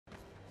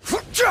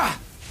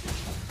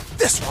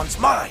This one's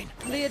mine!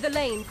 Clear the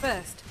lane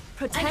first.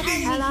 Protect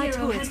An allied enemy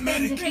hero turret. has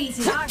been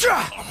defeated.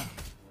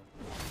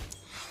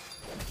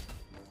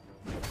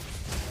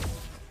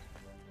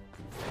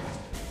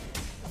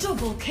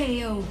 Double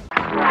KO.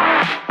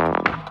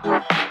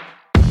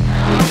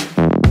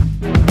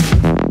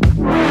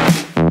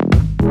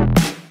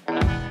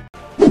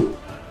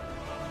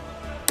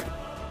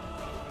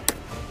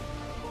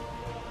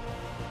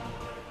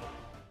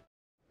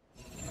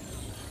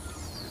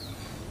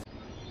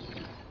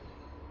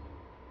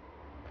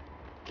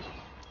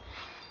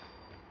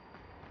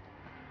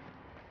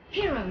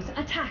 Heroes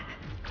attack.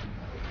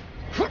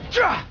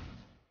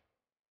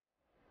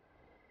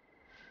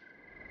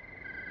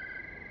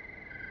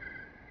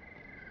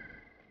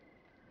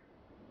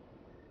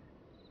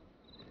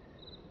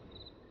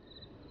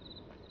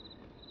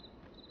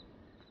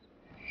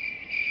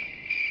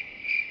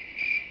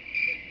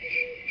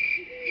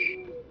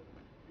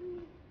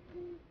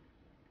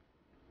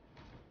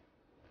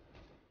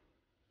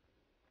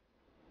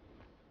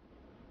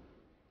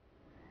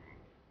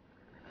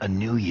 A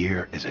new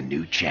year is a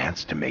new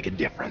chance to make a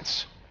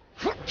difference.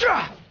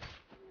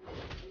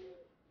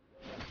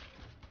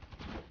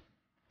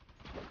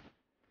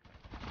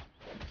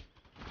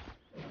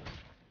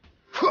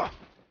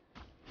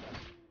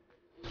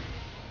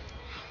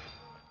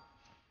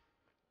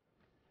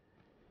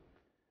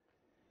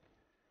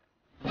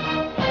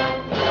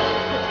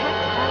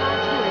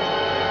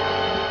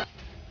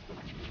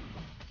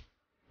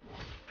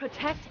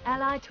 Protect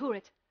allied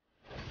turret.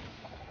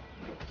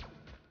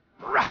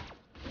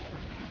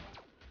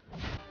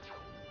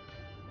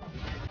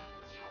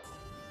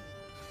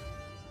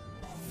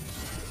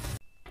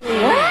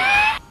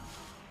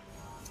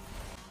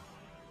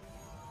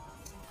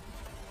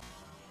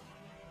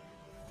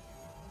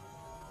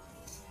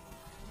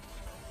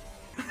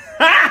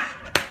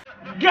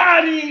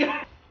 Got him!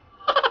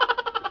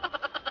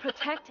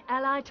 Protect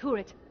allied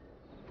turret.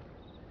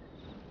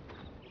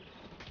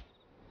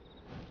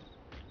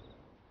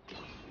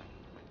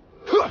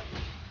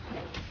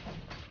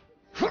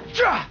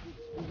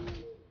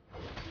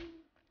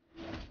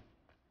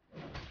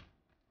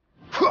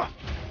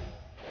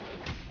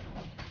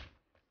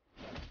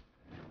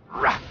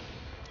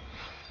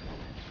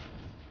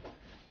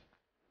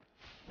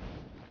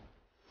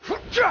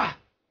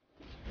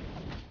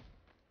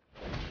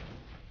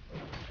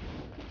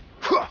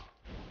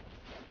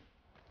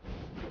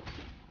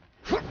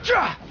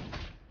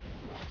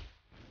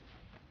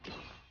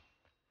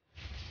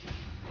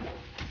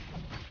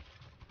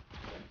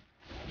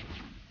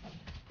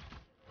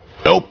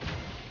 Nope.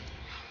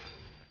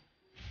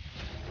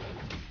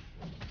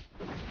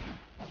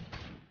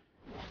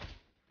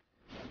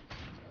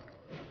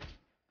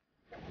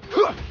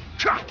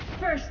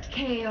 First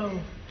KO.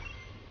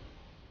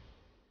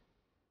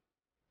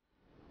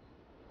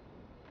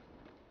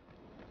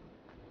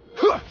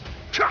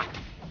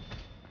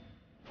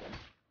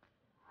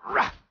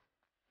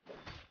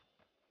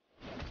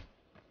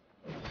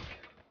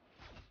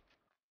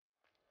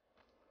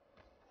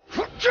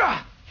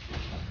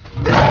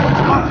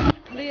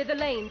 Clear the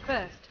lane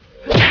first.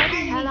 Protect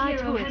allied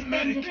Hero turret. has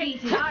been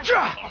defeated.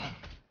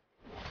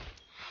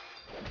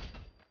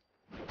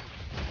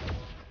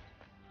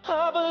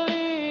 I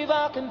believe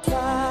I can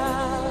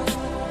fly.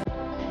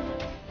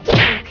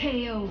 Double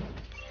KO.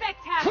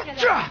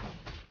 Spectacular.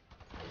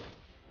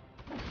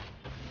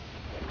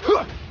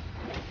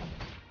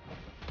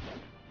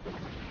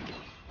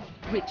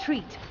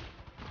 Retreat.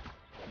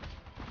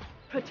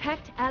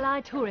 Protect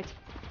allied turret.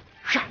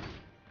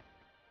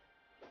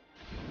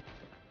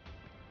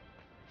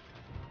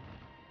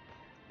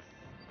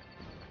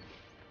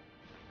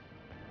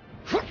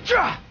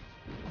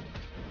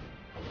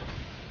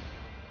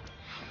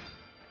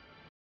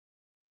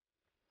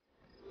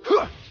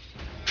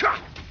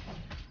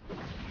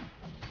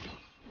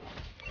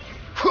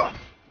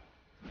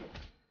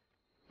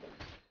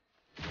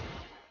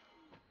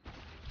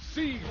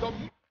 See the...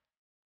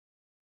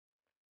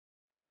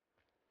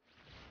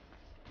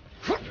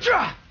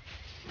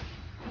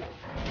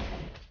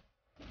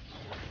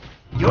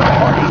 Your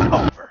party's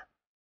over.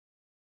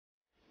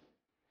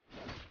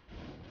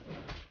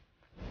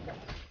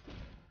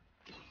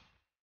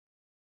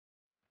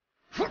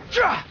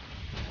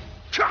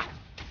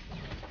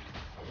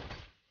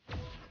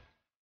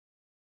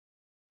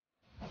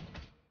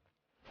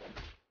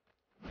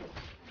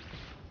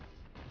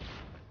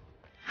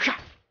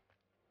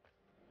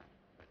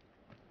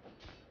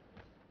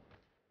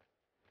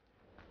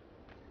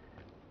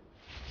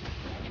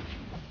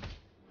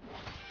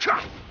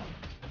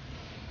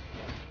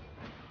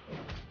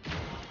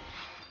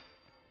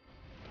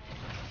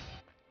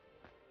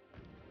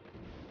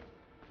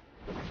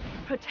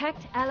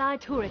 Protect allied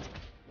turret.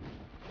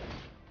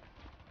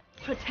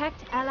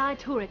 Protect allied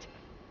turret.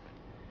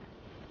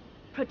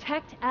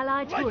 Protect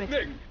allied turret.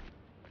 Lightning!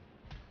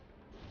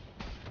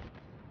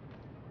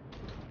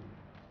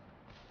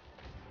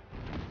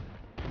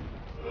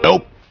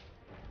 Nope.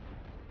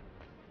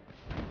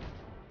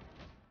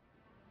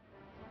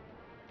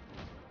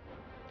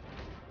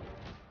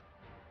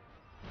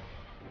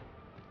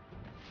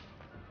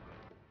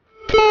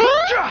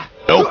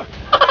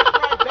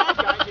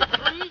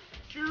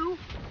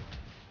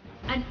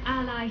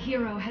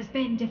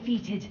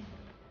 defeated.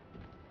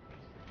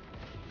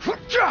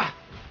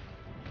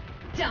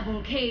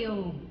 Double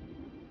KO.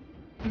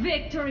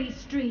 Victory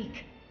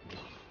streak.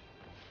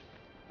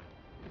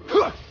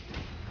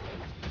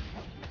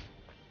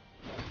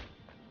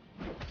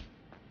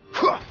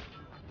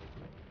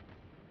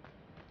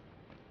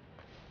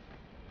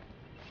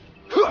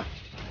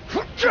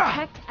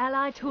 Protect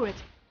ally turret.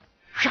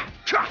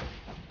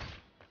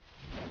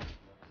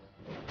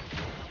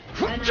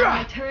 An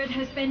ally turret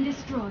has been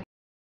destroyed.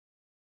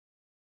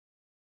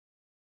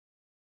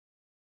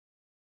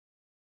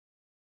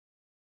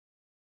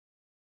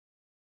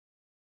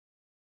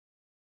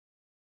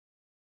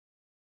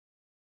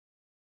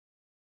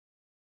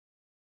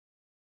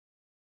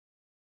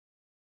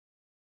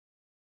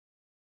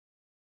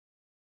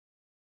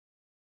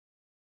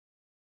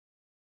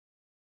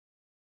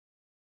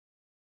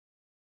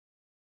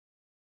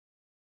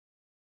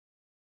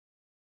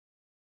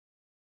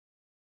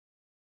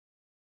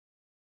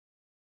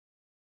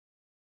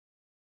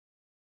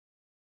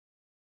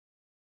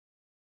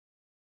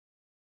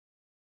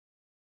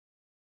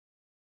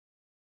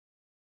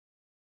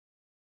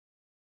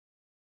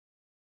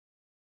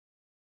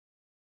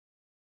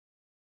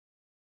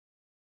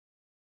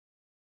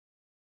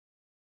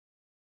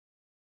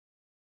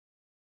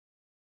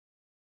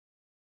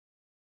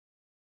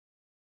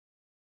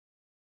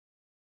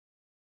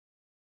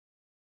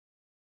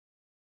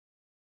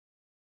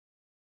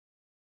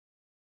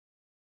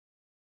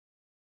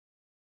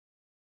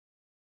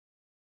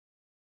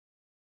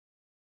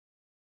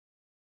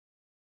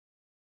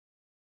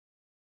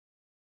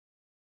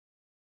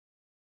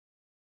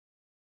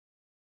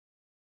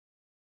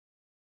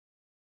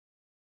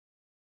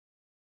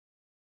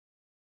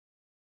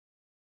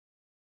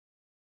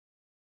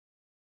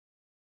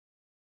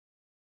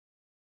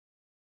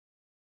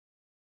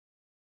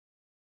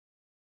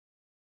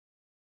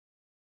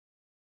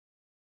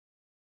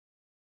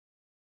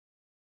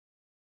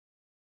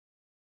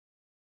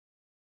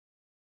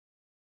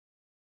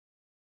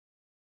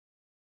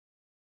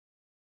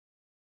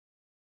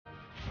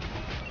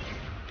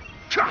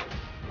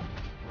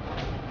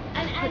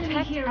 An enemy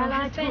Protect hero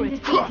ally has been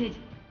turret. defeated.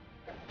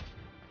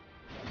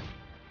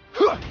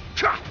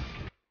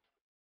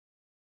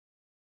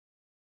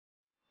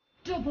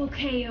 Double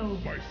KO.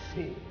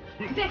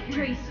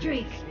 Victory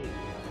streak.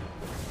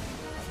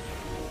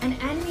 An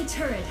enemy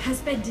turret has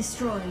been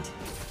destroyed.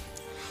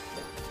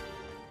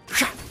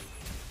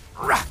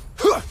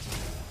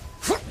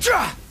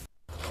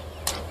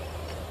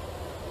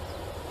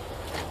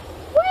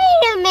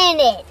 Wait a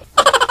minute!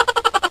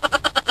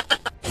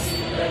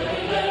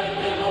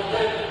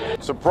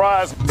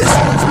 Surprise!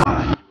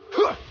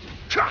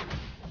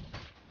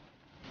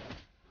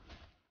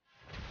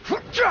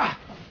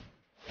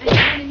 An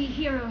enemy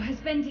hero has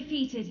been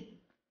defeated.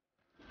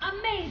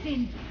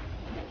 Amazing!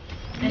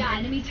 An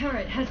enemy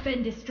turret has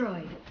been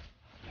destroyed.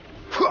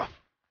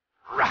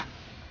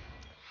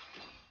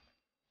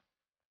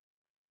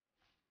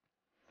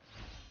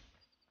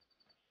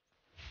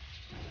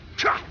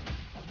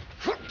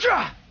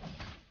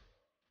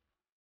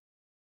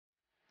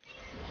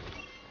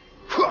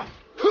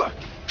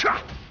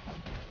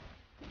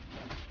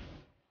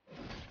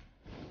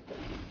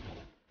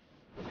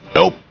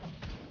 Nope.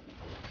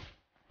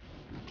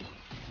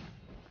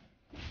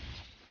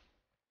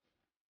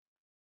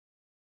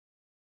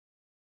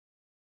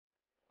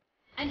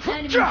 An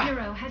enemy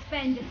hero has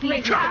been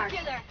defeated.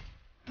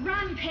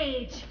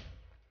 Rampage!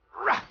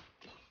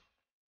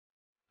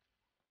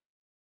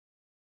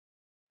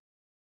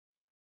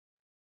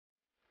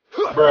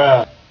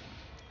 Bruh.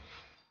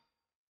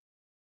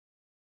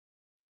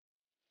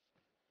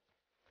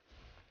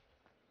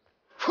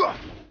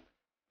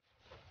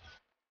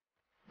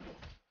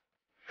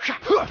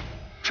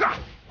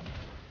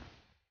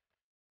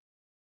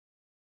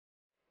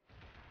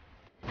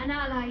 An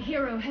ally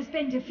hero has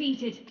been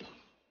defeated.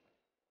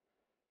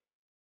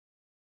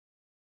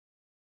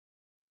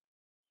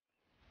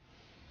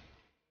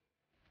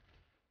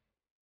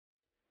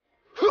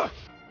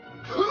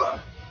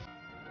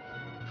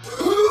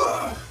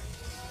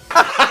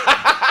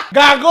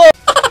 Gago!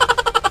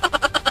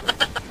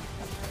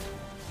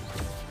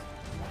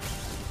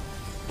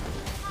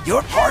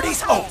 Your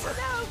party's over.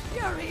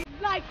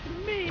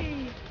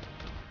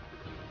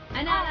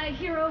 An ally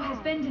hero has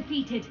been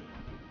defeated.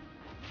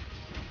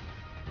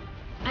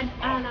 An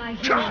ally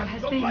hero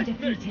has been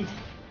defeated.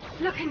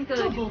 Looking good.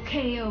 Double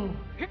KO.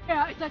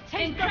 Here is a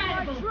taste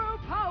Incredible. of my true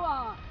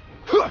power.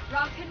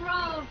 Rock and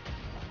roll.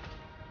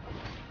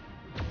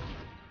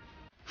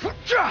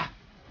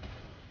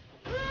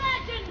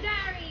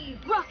 Legendary.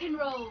 Rock and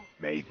roll.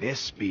 May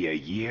this be a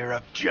year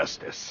of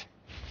justice.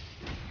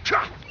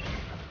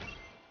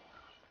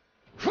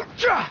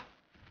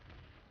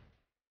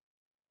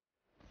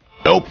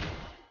 Nope.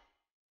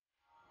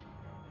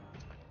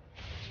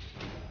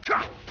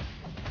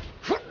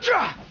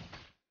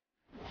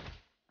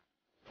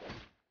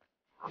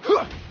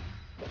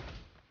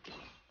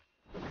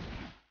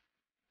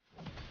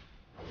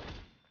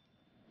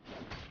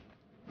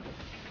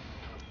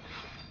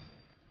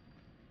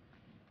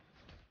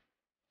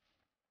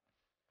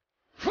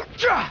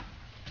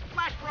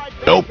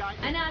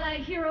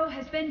 hero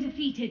has been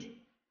defeated.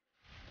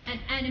 An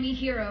enemy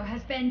hero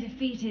has been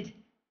defeated.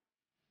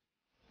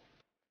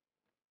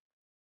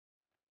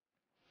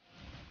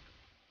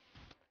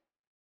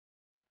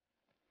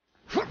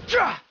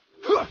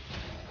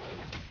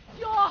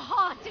 Your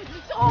heart is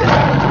so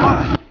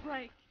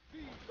break.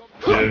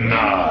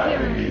 Denied.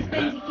 Hero has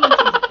been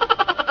defeated.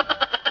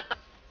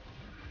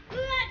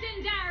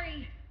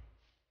 Legendary!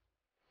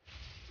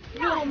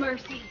 No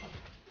mercy.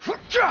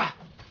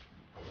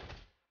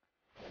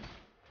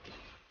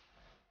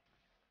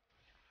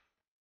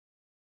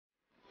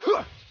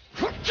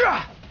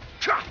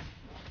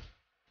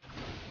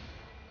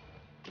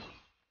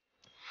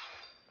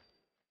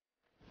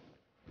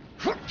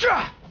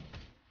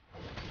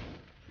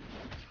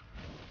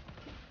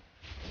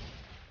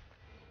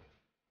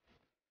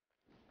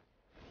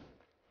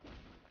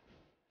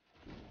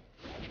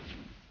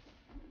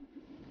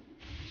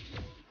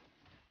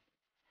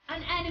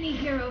 An enemy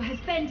hero has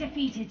been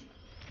defeated.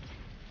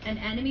 An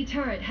enemy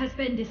turret has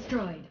been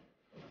destroyed.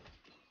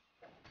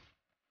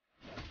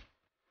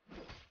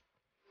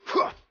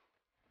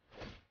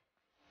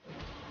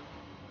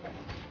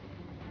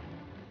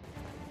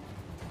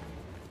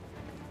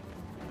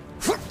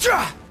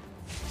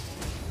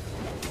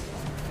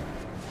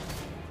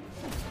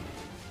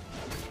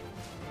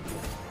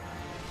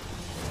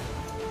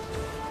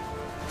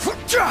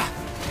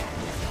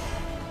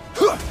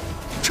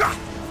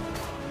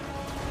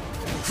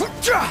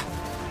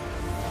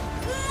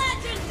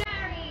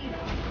 Legendary!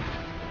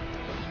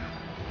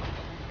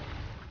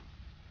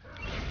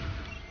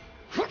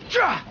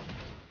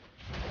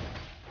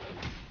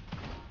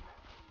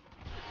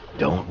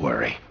 Don't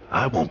worry,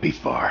 I won't be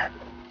far.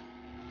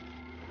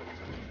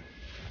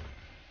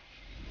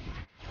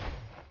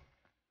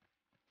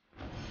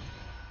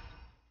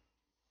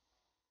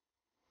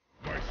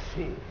 My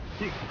soul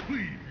will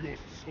cleave your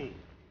soul.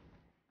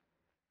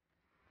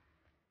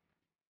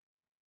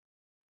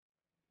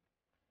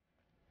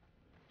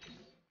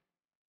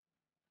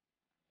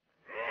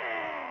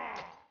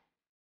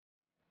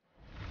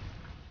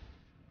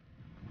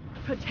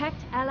 Protect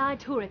allied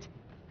turret.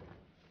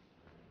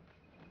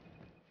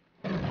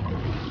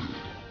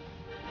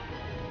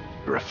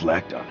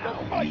 Reflect on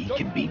how we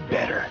can be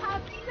better.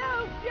 Have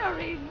no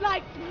fury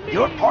like me.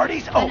 Your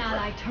party's An over.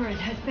 allied turret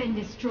has been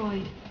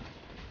destroyed.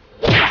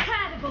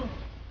 Incredible!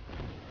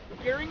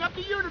 Gearing up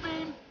the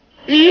Unibeam.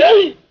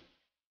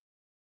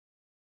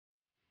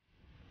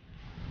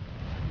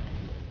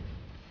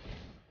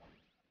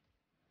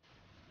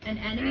 An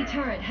enemy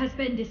turret has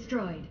been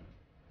destroyed.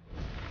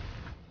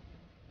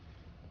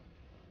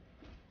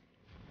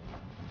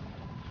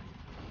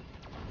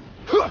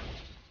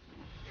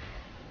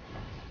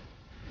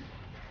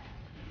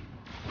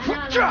 An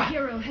allied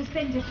hero has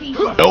been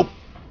defeated. Nope.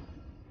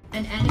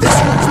 An enemy turret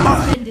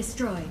has been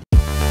destroyed.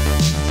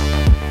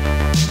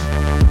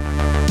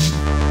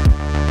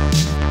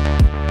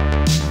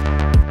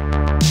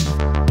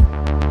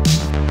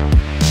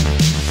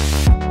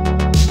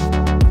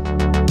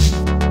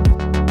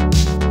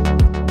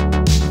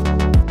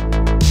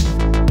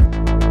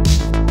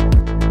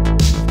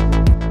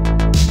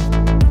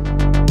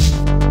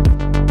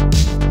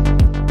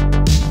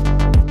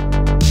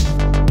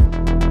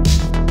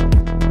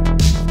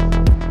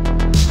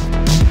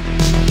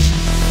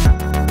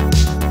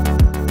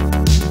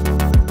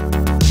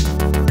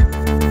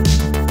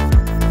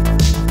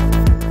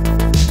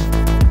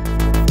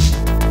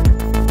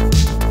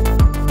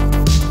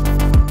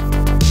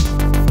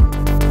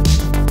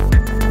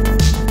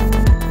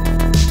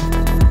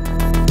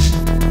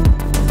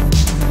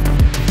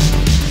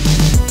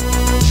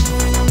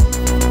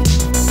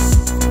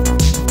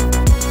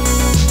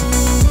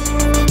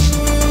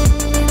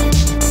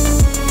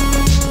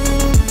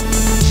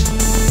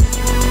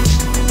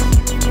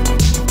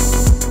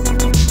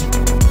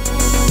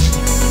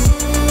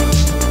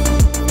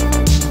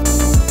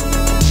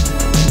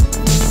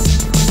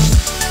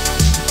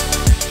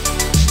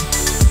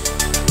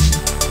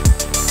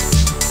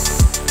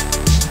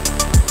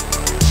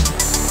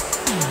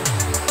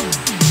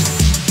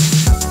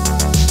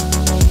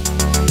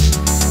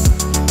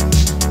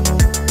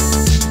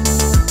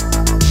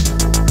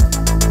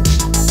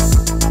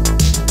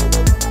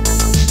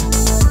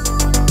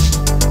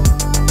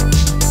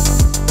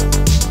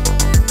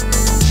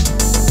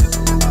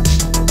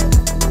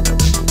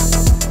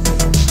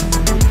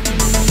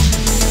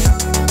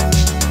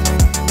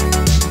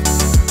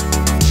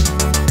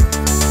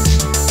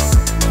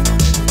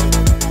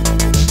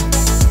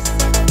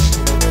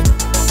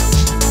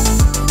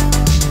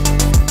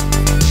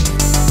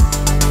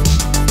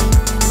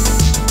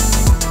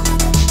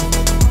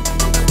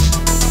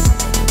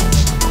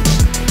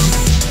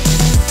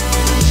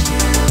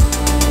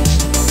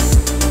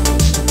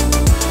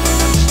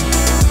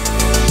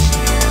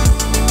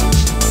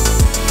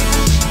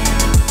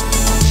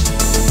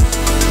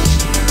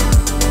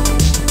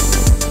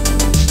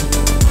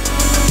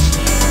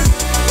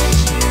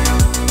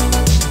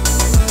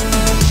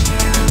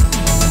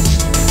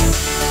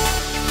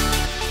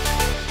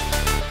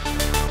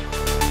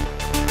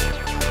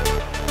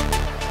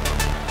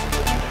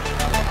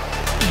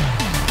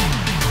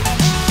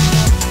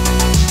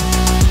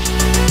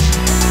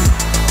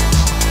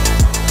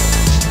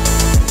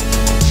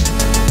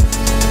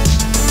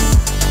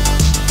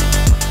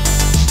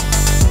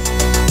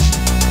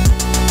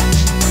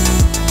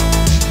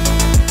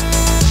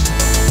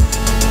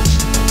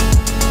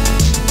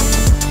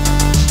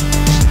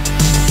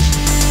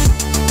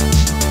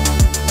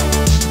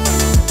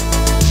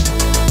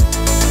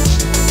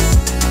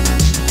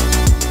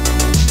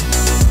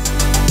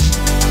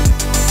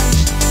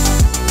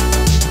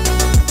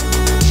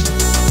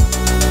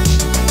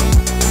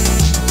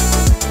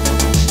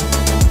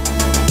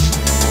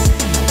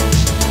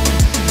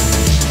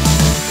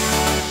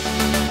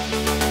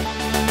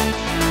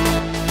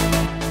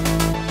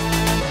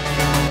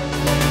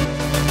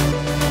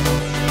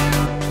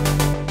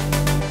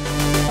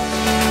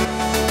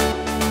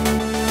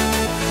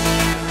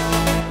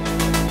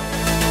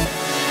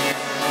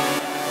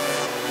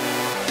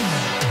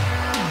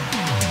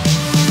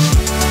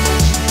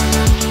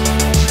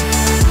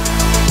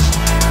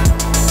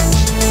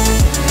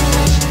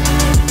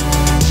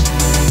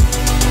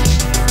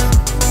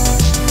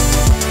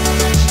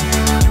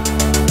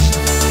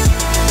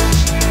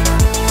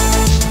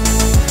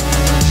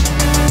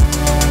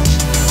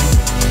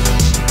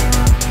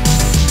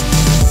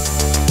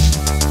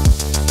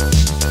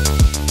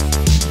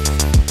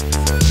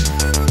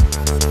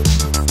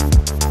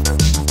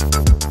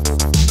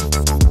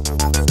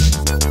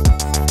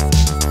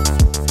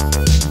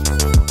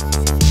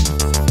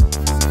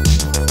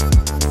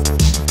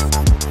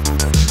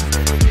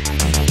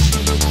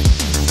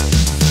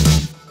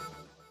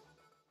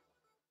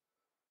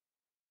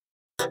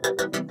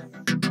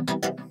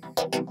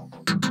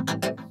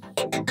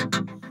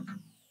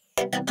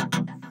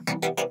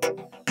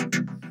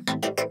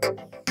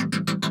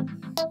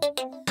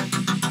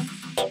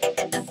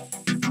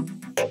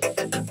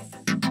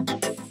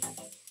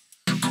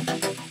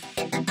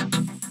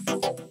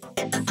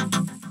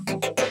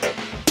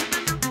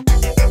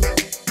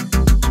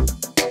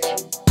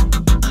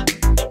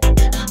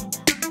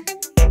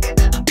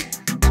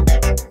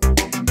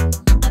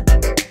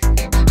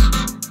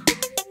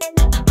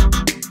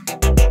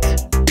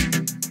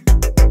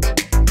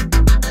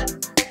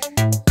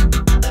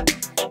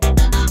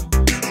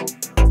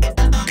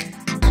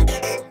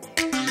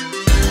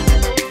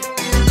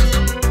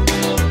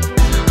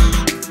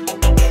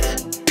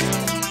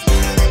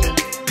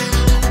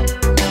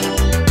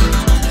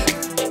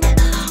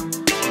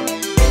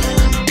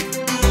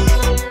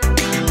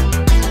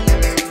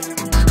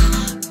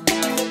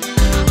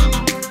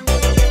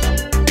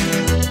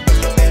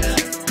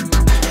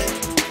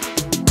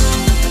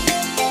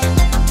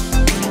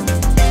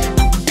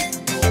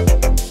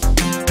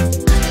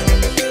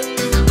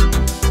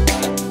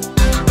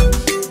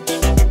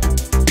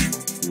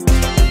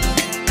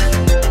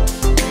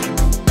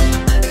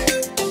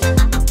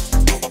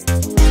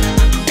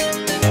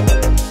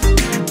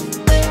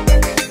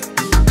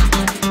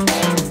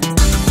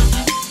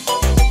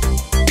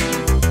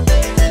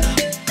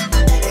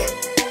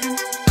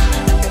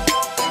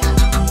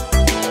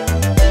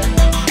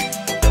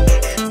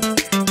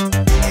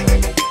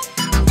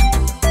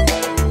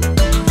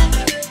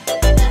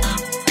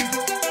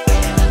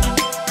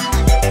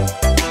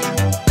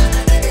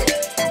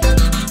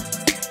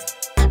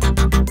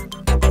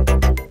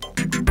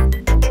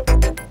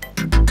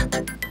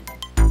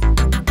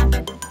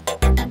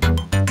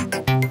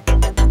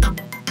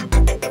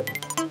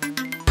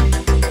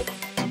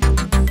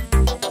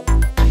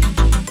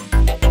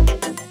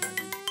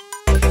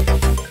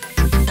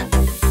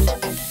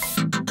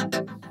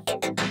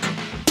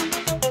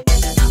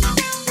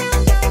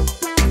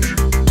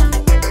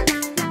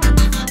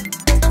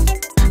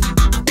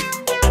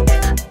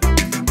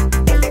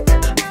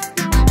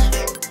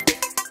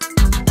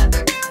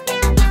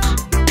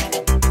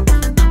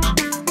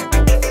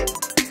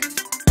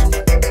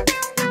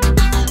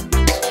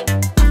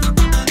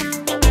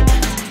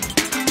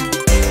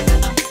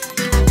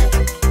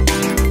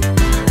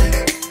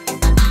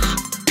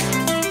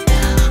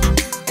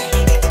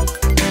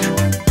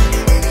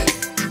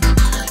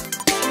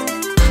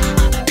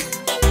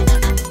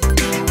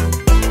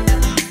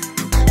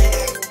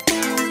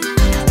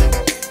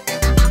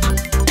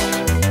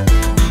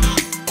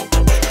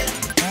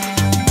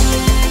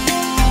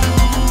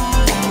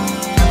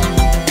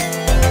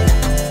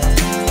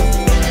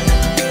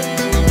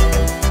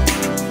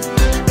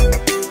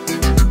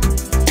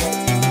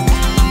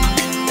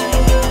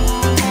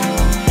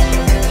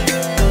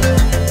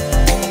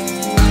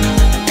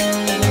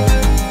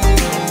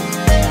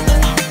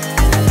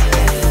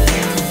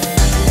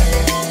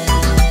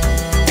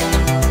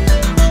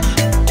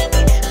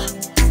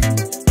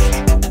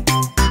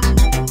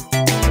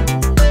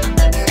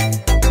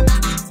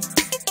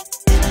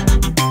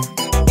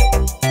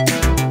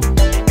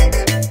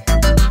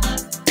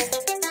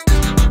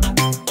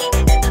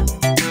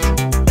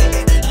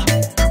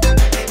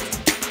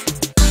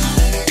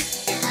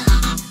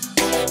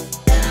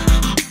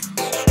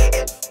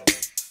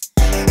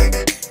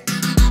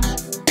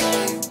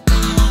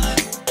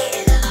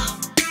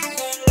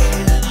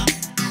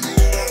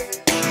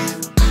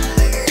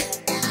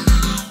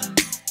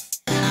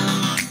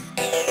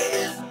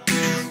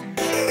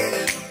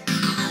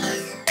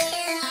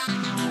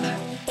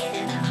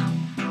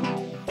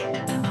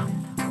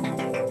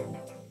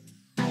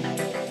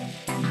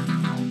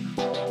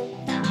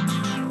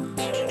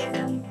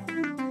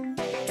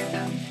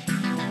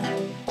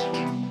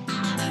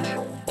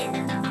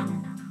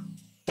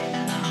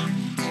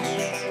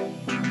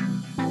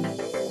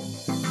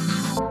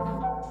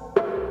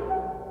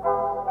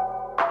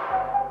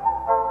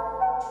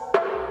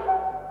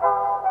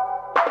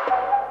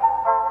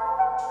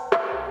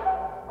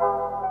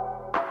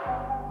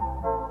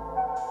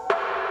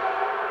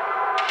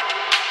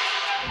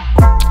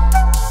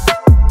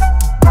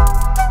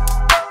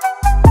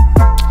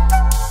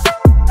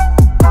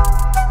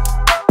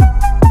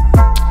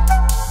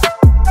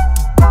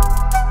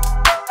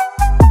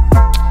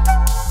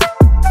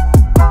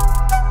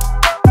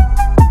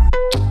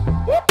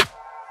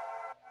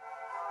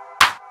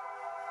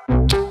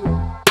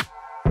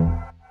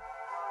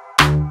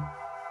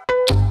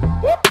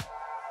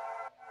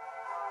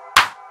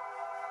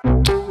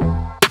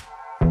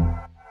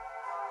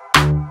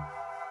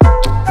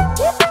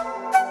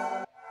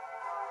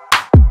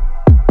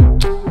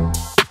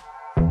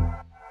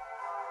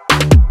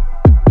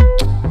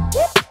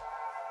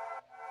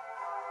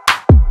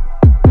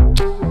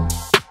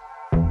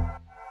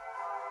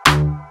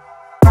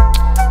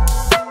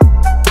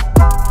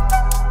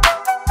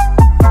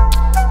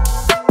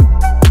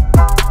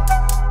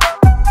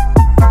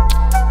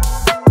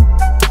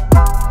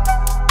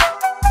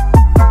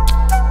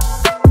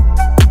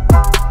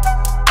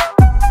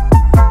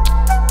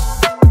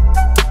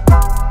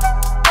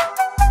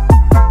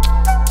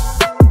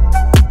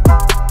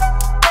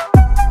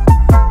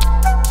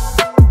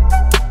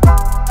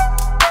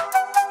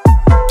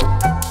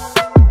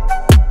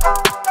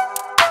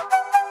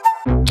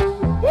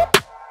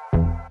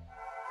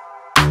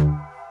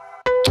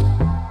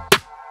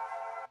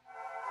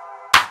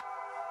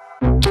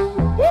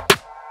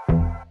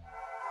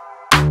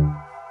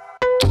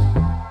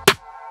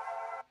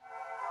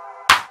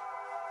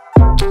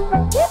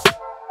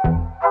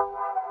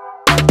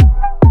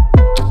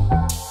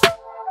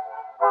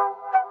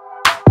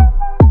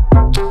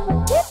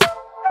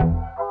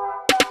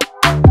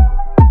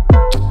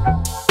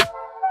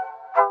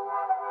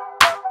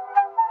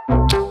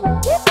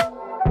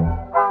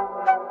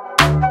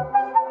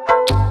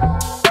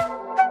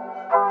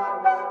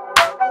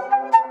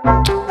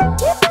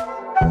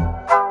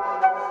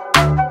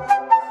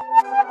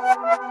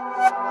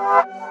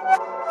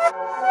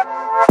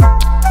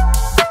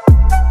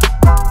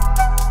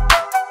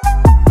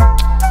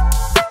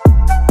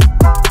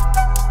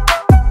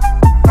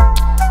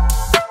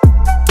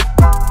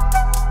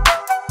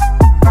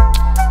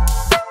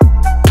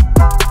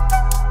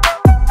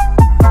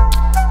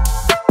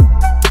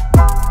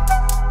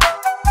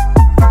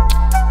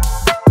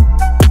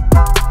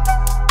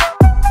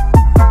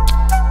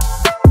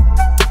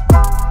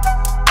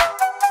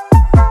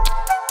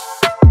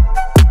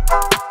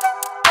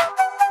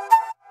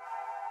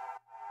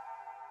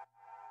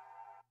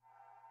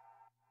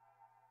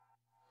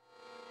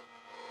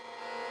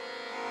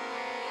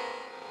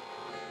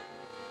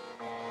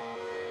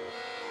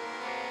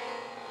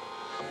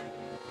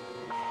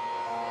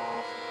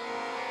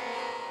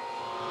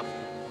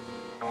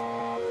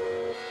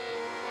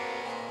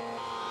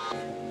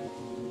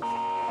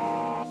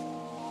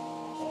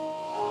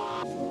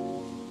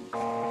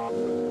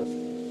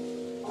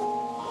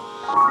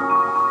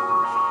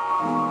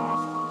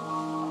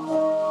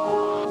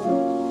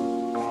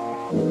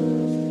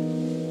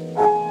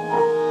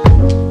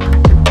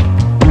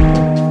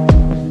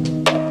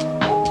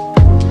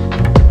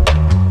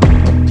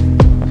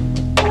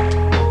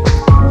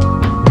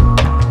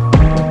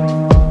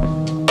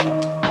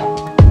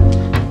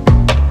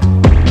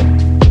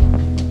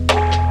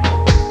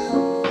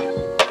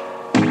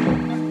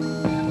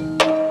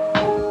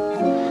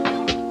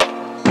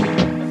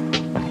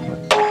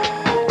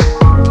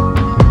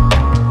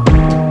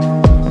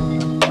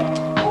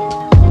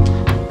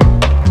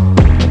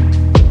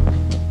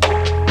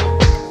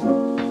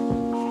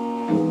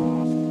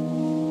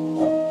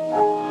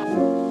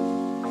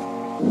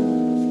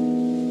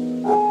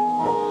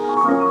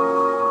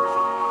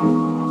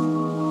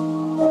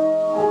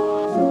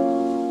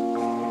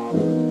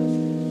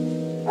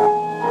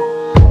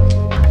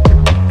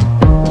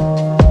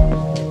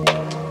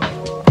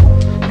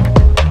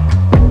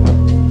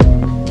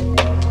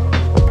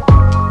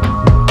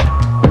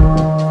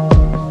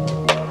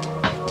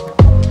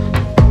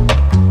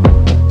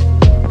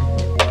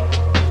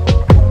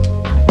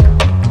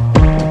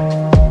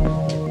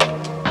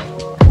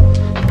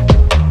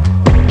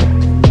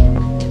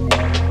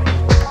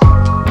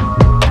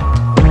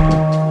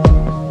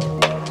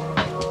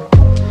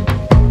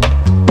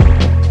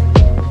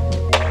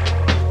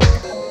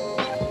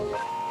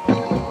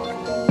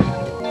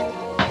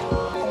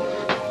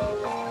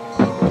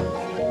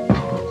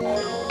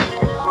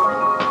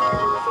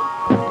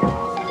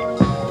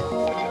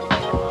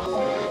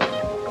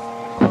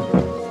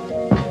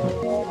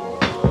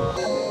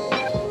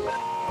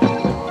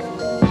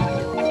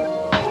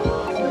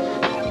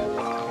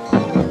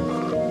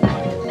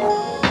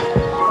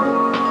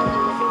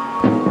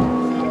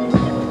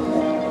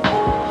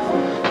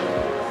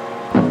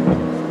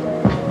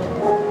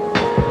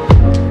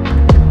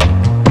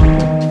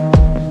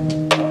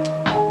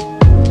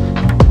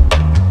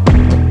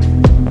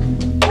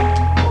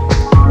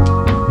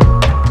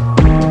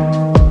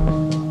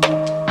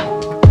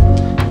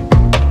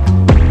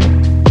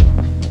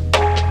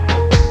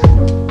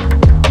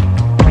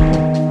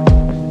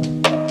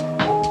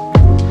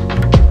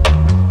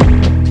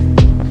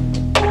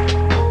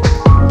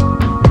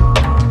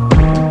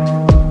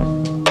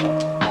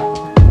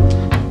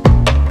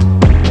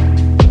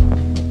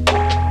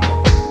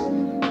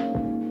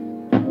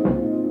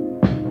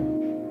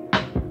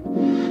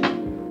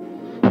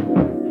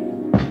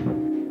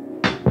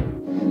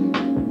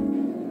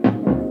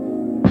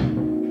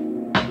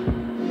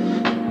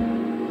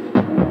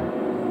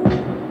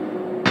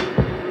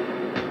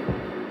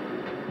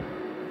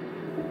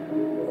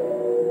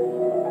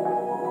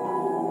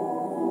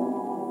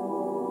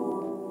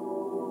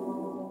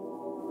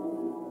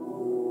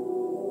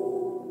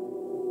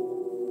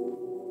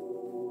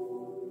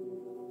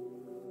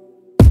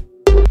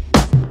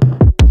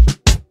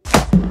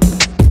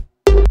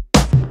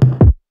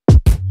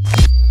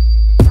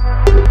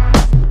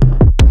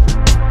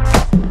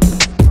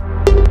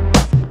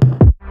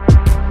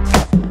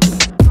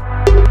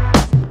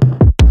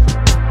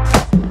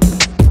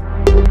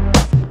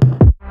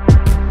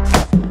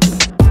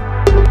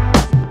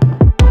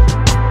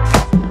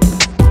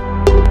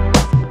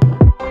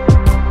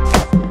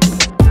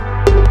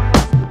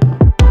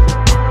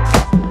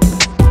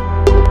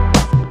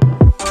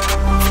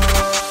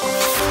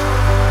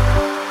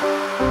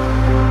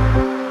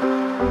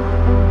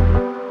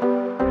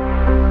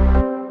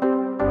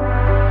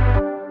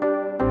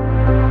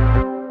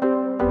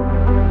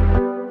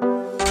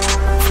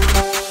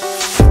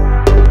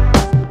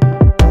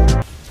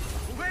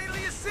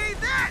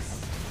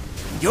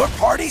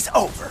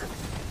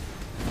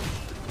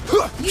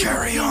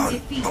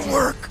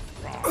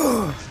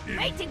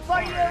 Waiting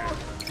for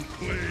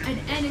you! An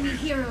enemy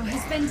hero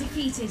has been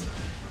defeated.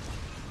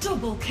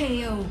 Double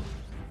KO.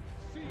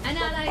 An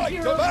allied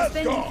hero has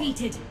been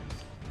defeated.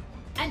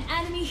 An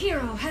enemy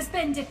hero has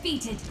been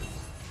defeated.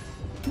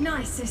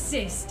 Nice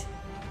assist.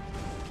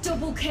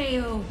 Double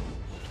KO.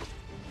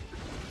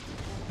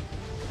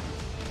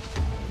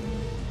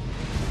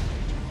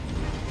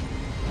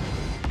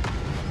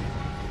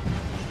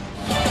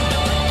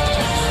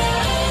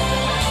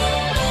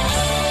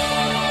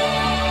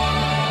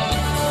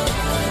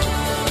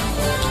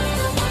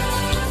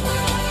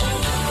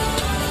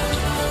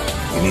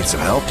 You need some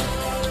help?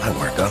 I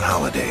work on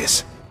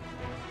holidays.